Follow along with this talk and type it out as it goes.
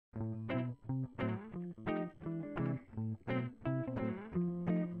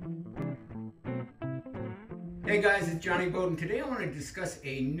Hey guys, it's Jonny Bowden. Today I want to discuss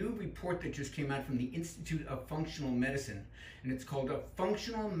a new report that just came out from the Institute of Functional Medicine, and it's called A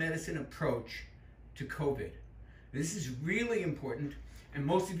Functional Medicine Approach to COVID. This is really important, and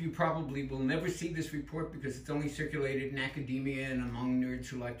most of you probably will never see this report because it's only circulated in academia and among nerds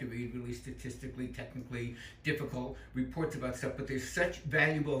who like to read really statistically, technically difficult reports about stuff. But there's such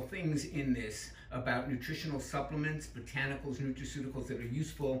valuable things in this about nutritional supplements, botanicals, nutraceuticals that are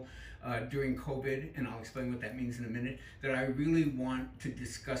useful during COVID, and I'll explain what that means in a minute, that I really want to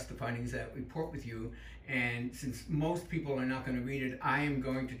discuss the findings of that report with you. And since most people are not going to read it, I am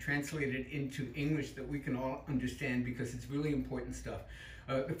going to translate it into English that we can all understand because it's really important stuff.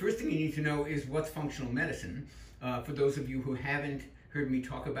 The first thing you need to know is what's functional medicine. For those of you who haven't heard me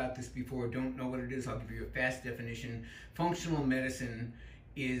talk about this before, don't know what it is, I'll give you a fast definition. Functional medicine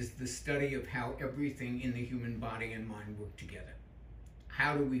is the study of how everything in the human body and mind work together.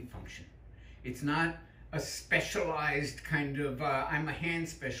 How do we function? It's not a specialized kind of, I'm a hand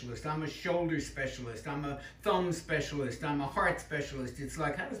specialist, I'm a shoulder specialist, I'm a thumb specialist, I'm a heart specialist. It's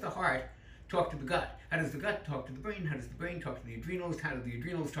like, how does the heart talk to the gut? How does the gut talk to the brain? How does the brain talk to the adrenals? How do the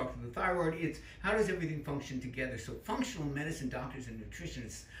adrenals talk to the thyroid? It's how does everything function together? So functional medicine doctors and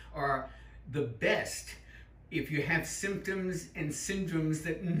nutritionists are the best if you have symptoms and syndromes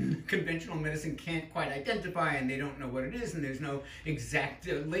that conventional medicine can't quite identify and they don't know what it is and there's no exact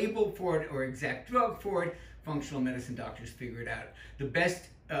label for it or exact drug for it. Functional medicine doctors figure it out. The best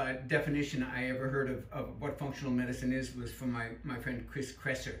definition I ever heard of what functional medicine is was from my friend Chris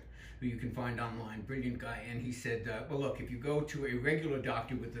Kresser, who you can find online, brilliant guy. And he said, well, look, if you go to a regular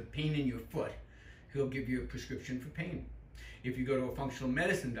doctor with a pain in your foot, he'll give you a prescription for pain. If you go to a functional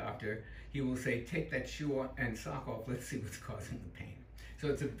medicine doctor, he will say, take that shoe and sock off, let's see what's causing the pain. So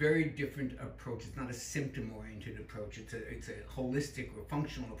it's a very different approach. It's not a symptom-oriented approach. It's a holistic or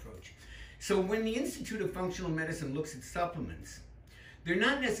functional approach. So when the Institute of Functional Medicine looks at supplements, they're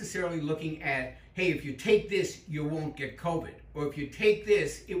not necessarily looking at, hey, if you take this, you won't get COVID. Or if you take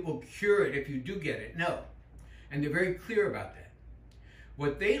this, it will cure it if you do get it. No. And they're very clear about that.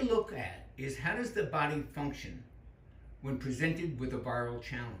 What they look at is how does the body function when presented with a viral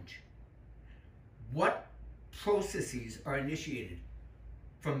challenge? What processes are initiated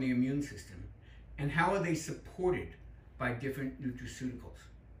from the immune system, and how are they supported by different nutraceuticals?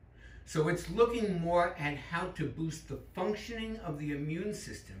 So it's looking more at how to boost the functioning of the immune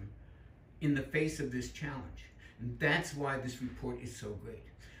system in the face of this challenge. And that's why this report is so great.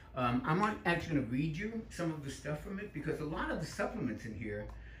 I'm actually going to read you some of the stuff from it because a lot of the supplements in here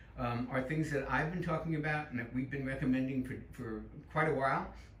are things that I've been talking about and that we've been recommending for quite a while.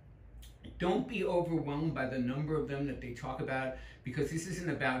 Don't be overwhelmed by the number of them that they talk about, because this isn't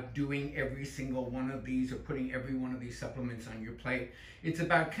about doing every single one of these or putting every one of these supplements on your plate. It's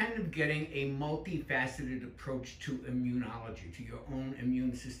about kind of getting a multifaceted approach to immunology, to your own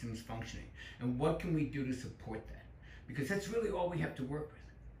immune system's functioning. And what can we do to support that? Because that's really all we have to work with.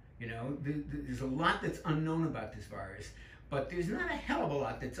 You know, there's a lot that's unknown about this virus, but there's not a hell of a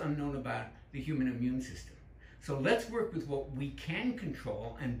lot that's unknown about the human immune system. So let's work with what we can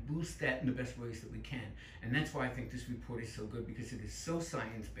control and boost that in the best ways that we can. And that's why I think this report is so good, because it is so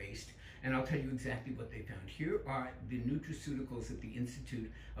science-based. And I'll tell you exactly what they found. Here are the nutraceuticals that the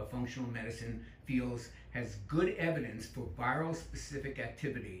Institute of Functional Medicine feels has good evidence for viral-specific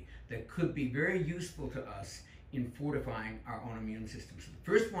activity that could be very useful to us in fortifying our own immune system. So the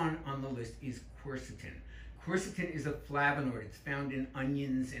first one on the list is quercetin. Quercetin is a flavonoid. It's found in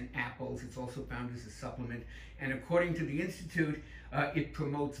onions and apples. It's also found as a supplement. And according to the Institute, it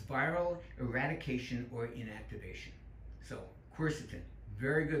promotes viral eradication or inactivation. So quercetin,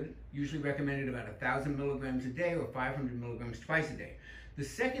 very good. Usually recommended about 1,000 milligrams a day or 500 milligrams twice a day. The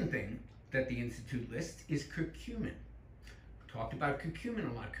second thing that the Institute lists is curcumin. We talked about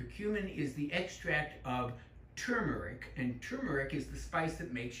curcumin a lot. Curcumin is the extract of turmeric, and turmeric is the spice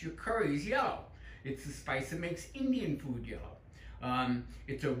that makes your curries yellow. It's the spice that makes Indian food yellow.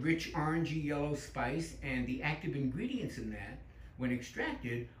 It's a rich orangey yellow spice, and the active ingredients in that, when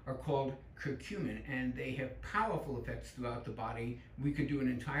extracted, are called curcumin, and they have powerful effects throughout the body. We could do an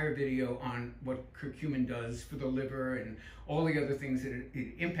entire video on what curcumin does for the liver and all the other things that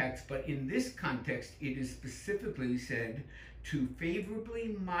it impacts, but in this context, it is specifically said to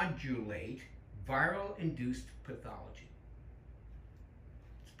favorably modulate viral-induced pathology.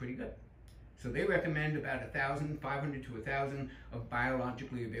 It's pretty good. So they recommend about 500 to 1,000 of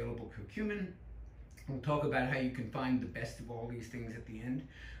biologically available curcumin. We'll talk about how you can find the best of all these things at the end.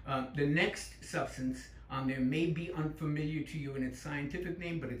 The next substance on there may be unfamiliar to you in its scientific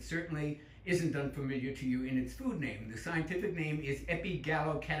name, but it certainly isn't unfamiliar to you in its food name. The scientific name is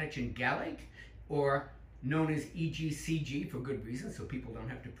epigallocatechin gallate, or known as EGCG for good reason, so people don't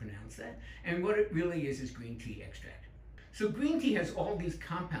have to pronounce that. And what it really is green tea extract. So green tea has all these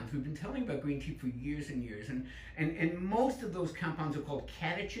compounds. We've been telling about green tea for years and years, and most of those compounds are called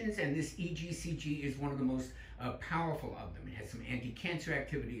catechins, and this EGCG is one of the most powerful of them. It has some anti-cancer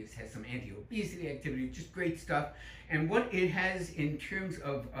activity, it has some anti-obesity activity, just great stuff. And what it has in terms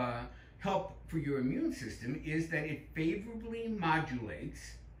of help for your immune system is that it favorably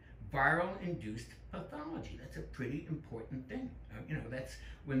modulates viral-induced pathology. That's a pretty important thing. That's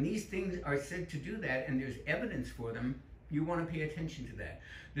when these things are said to do that, and there's evidence for them. You want to pay attention to that.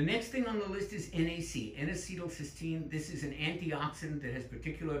 The next thing on the list is NAC, N-acetylcysteine. This is an antioxidant that has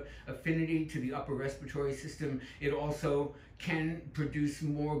particular affinity to the upper respiratory system. It also can produce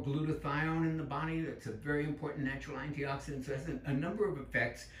more glutathione in the body. That's a very important natural antioxidant. So it has a number of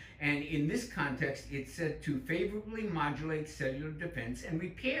effects. And in this context, it's said to favorably modulate cellular defense and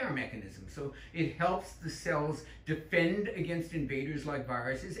repair mechanisms. So it helps the cells defend against invaders like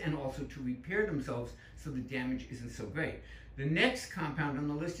viruses and also to repair themselves so the damage isn't so great. The next compound on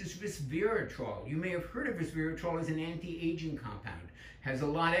the list is resveratrol. You may have heard of resveratrol as an anti-aging compound. Has a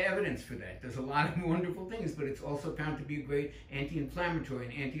lot of evidence for that. Does a lot of wonderful things, but it's also found to be a great anti-inflammatory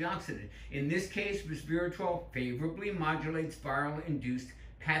and antioxidant. In this case, resveratrol favorably modulates viral-induced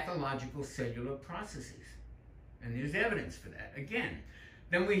pathological cellular processes. And there's evidence for that. Again,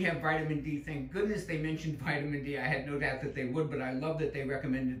 then we have vitamin D. Thank goodness they mentioned vitamin D. I had no doubt that they would, but I love that they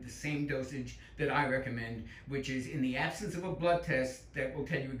recommended the same dosage that I recommend, which is in the absence of a blood test that will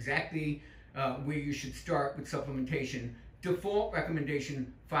tell you exactly where you should start with supplementation. Default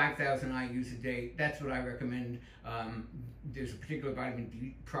recommendation, 5,000 IUs a day. That's what I recommend. There's a particular vitamin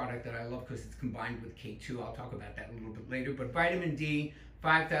D product that I love because it's combined with K2. I'll talk about that a little bit later. But vitamin D,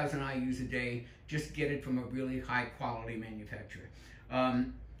 5,000 IUs a day. Just get it from a really high quality manufacturer.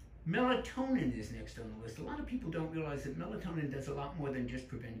 Melatonin is next on the list. A lot of people don't realize that melatonin does a lot more than just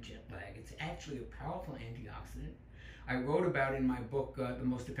prevent jet lag. It's actually a powerful antioxidant. I wrote about in my book, The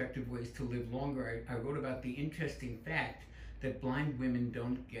Most Effective Ways to Live Longer, I wrote about the interesting fact that blind women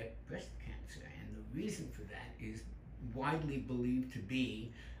don't get breast cancer. And the reason for that is widely believed to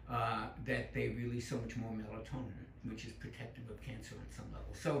be that they release so much more melatonin, which is protective of cancer on some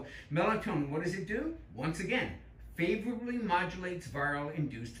level. So melatonin, what does it do? Once again, favorably modulates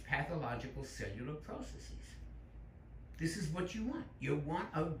viral-induced pathological cellular processes. This is what you want. You want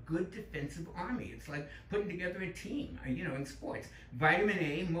a good defensive army. It's like putting together a team, in sports. Vitamin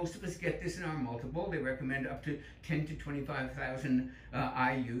A, most of us get this in our multiple. They recommend up to 10 to 25,000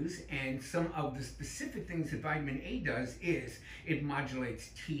 IUs. And some of the specific things that vitamin A does is it modulates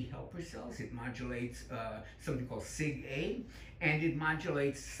T helper cells. It modulates something called SIG-A. And it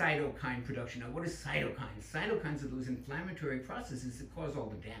modulates cytokine production. Now, what is cytokines? Cytokines are those inflammatory processes that cause all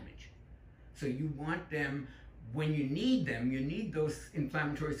the damage. So you want them when you need them. You need those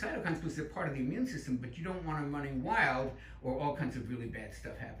inflammatory cytokines because they're part of the immune system, but you don't want them running wild or all kinds of really bad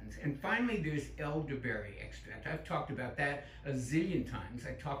stuff happens. And finally, there's elderberry extract. I've talked about that a zillion times.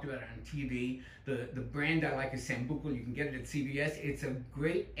 I talked about it on TV. The brand I like is Sambuca. You can get it at CVS. It's a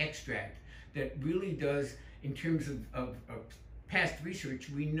great extract that really does, in terms of past research,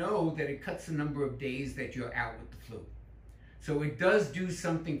 we know that it cuts the number of days that you're out with the flu. So it does do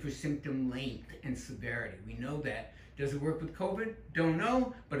something for symptom length and severity. We know that. Does it work with COVID? Don't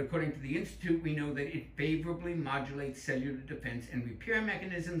know, but according to the Institute, we know that it favorably modulates cellular defense and repair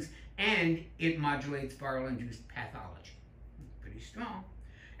mechanisms, and it modulates viral-induced pathology. Pretty strong.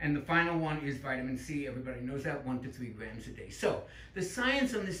 And the final one is vitamin C. Everybody knows that, 1 to 3 grams a day. So the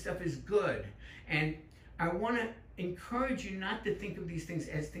science on this stuff is good, and I want to encourage you not to think of these things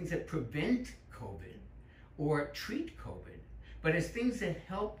as things that prevent COVID or treat COVID, but as things that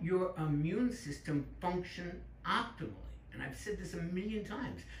help your immune system function optimally. And I've said this a million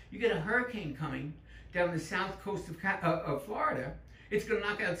times. You get a hurricane coming down the south coast of Florida, it's going to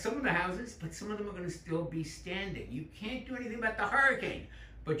knock out some of the houses, but some of them are going to still be standing. You can't do anything about the hurricane,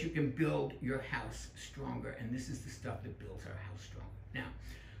 but you can build your house stronger, and this is the stuff that builds our house stronger. Now,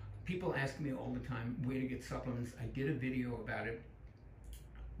 people ask me all the time where to get supplements. I did a video about it.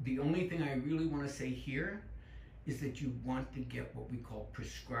 The only thing I really want to say here is that you want to get what we call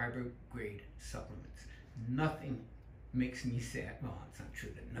prescriber grade supplements. Nothing makes me sad. Well, it's not true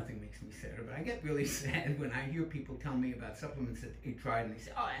that nothing makes me sadder, but I get really sad when I hear people tell me about supplements that they tried and they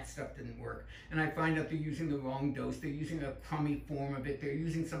say, oh, that stuff didn't work. And I find out they're using the wrong dose. They're using a crummy form of it. They're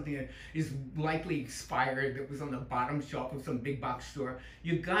using something that is likely expired, that was on the bottom shelf of some big box store.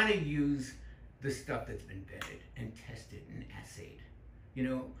 You gotta use the stuff that's been vetted and tested and assayed.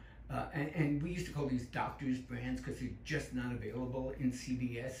 And we used to call these doctors brands because they're just not available in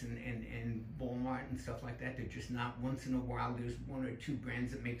CVS and Walmart and stuff like that. They're just not. Once in a while there's one or two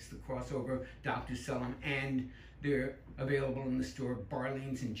brands that makes the crossover. Doctors sell them and they're available in the store.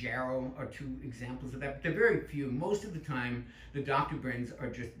 Barleans and Jarrow are two examples of that, but they're very few. Most of the time the doctor brands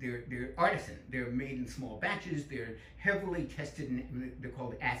are just, they're artisan. They're made in small batches. They're heavily tested in, they're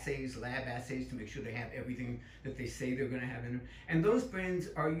called assays, lab assays, to make sure they have everything that they say they're going to have in them. And those brands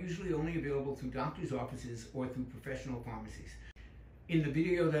are usually only available through doctors' offices or through professional pharmacies. In the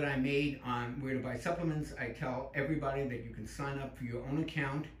video that I made on where to buy supplements, I tell everybody that you can sign up for your own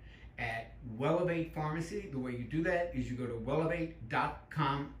account at Wellevate Pharmacy. The way you do that is you go to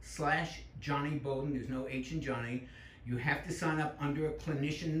wellevate.com/Jonny Bowden. There's no H in Johnny. You have to sign up under a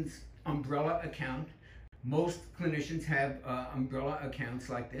clinician's umbrella account. Most clinicians have umbrella accounts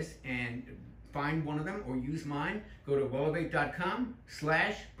like this, and find one of them or use mine. Go to wellevate.com/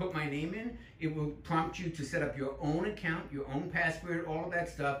 put my name in. It will prompt you to set up your own account, your own password, all of that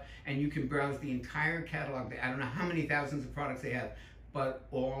stuff, and you can browse the entire catalog. I don't know how many thousands of products they have, but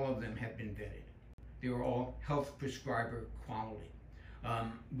all of them have been vetted. They are all health prescriber quality.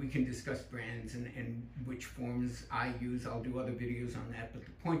 We can discuss brands and which forms I use. I'll do other videos on that, but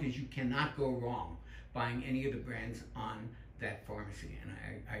the point is you cannot go wrong buying any of the brands on that pharmacy, and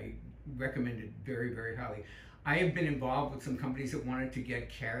I recommend it very, very highly. I have been involved with some companies that wanted to get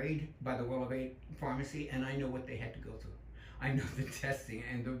carried by the Wellevate Pharmacy, and I know what they had to go through. I know the testing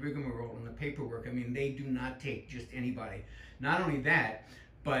and the rigmarole and the paperwork. I mean, they do not take just anybody. Not only that,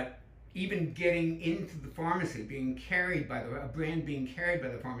 but even getting into the pharmacy, being carried by a brand being carried by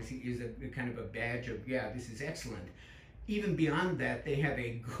the pharmacy is a kind of a badge of, yeah, this is excellent. Even beyond that, they have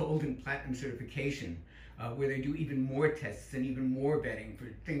a gold and platinum certification where they do even more tests and even more vetting for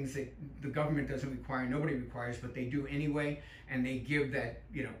things that the government doesn't require, nobody requires, but they do anyway, and they give that,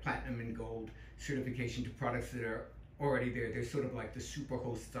 you know, platinum and gold certification to products that are already there. They're sort of like the super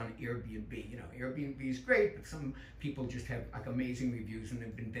hosts on Airbnb. You know, Airbnb is great, but some people just have like amazing reviews and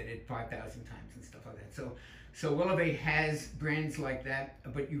they've been vetted 5,000 times and stuff like that. So Wellevate has brands like that,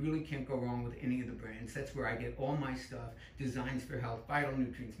 but you really can't go wrong with any of the brands. That's where I get all my stuff. Designs for Health, Vital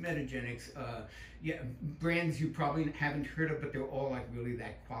Nutrients, Metagenics, brands you probably haven't heard of, but they're all like really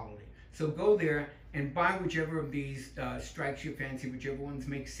that quality. So go there and buy whichever of these strikes your fancy, whichever ones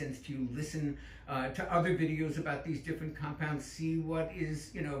make sense to you. Listen to other videos about these different compounds. See what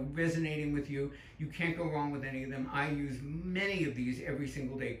is, you know, resonating with you. You can't go wrong with any of them. I use many of these every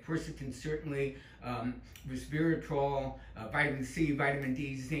single day. Quercetin certainly, resveratrol, vitamin C, vitamin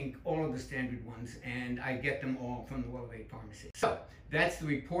D, zinc, all of the standard ones, and I get them all from the Wellevate Pharmacy. So that's the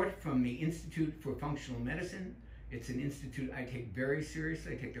report from the Institute for Functional Medicine. It's an institute I take very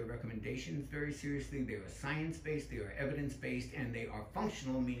seriously. I take their recommendations very seriously. They are science-based, they are evidence-based, and they are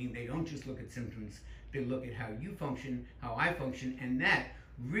functional, meaning they don't just look at symptoms. They look at how you function, how I function, and that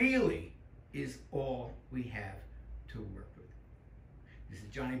really is all we have to work with. This is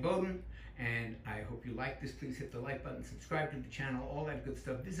Jonny Bowden, and I hope you like this. Please hit the like button, subscribe to the channel, all that good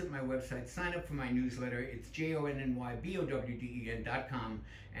stuff. Visit my website, sign up for my newsletter. It's JONNYBOWDEN.com,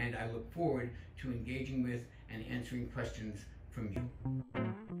 and I look forward to engaging with and answering questions from you.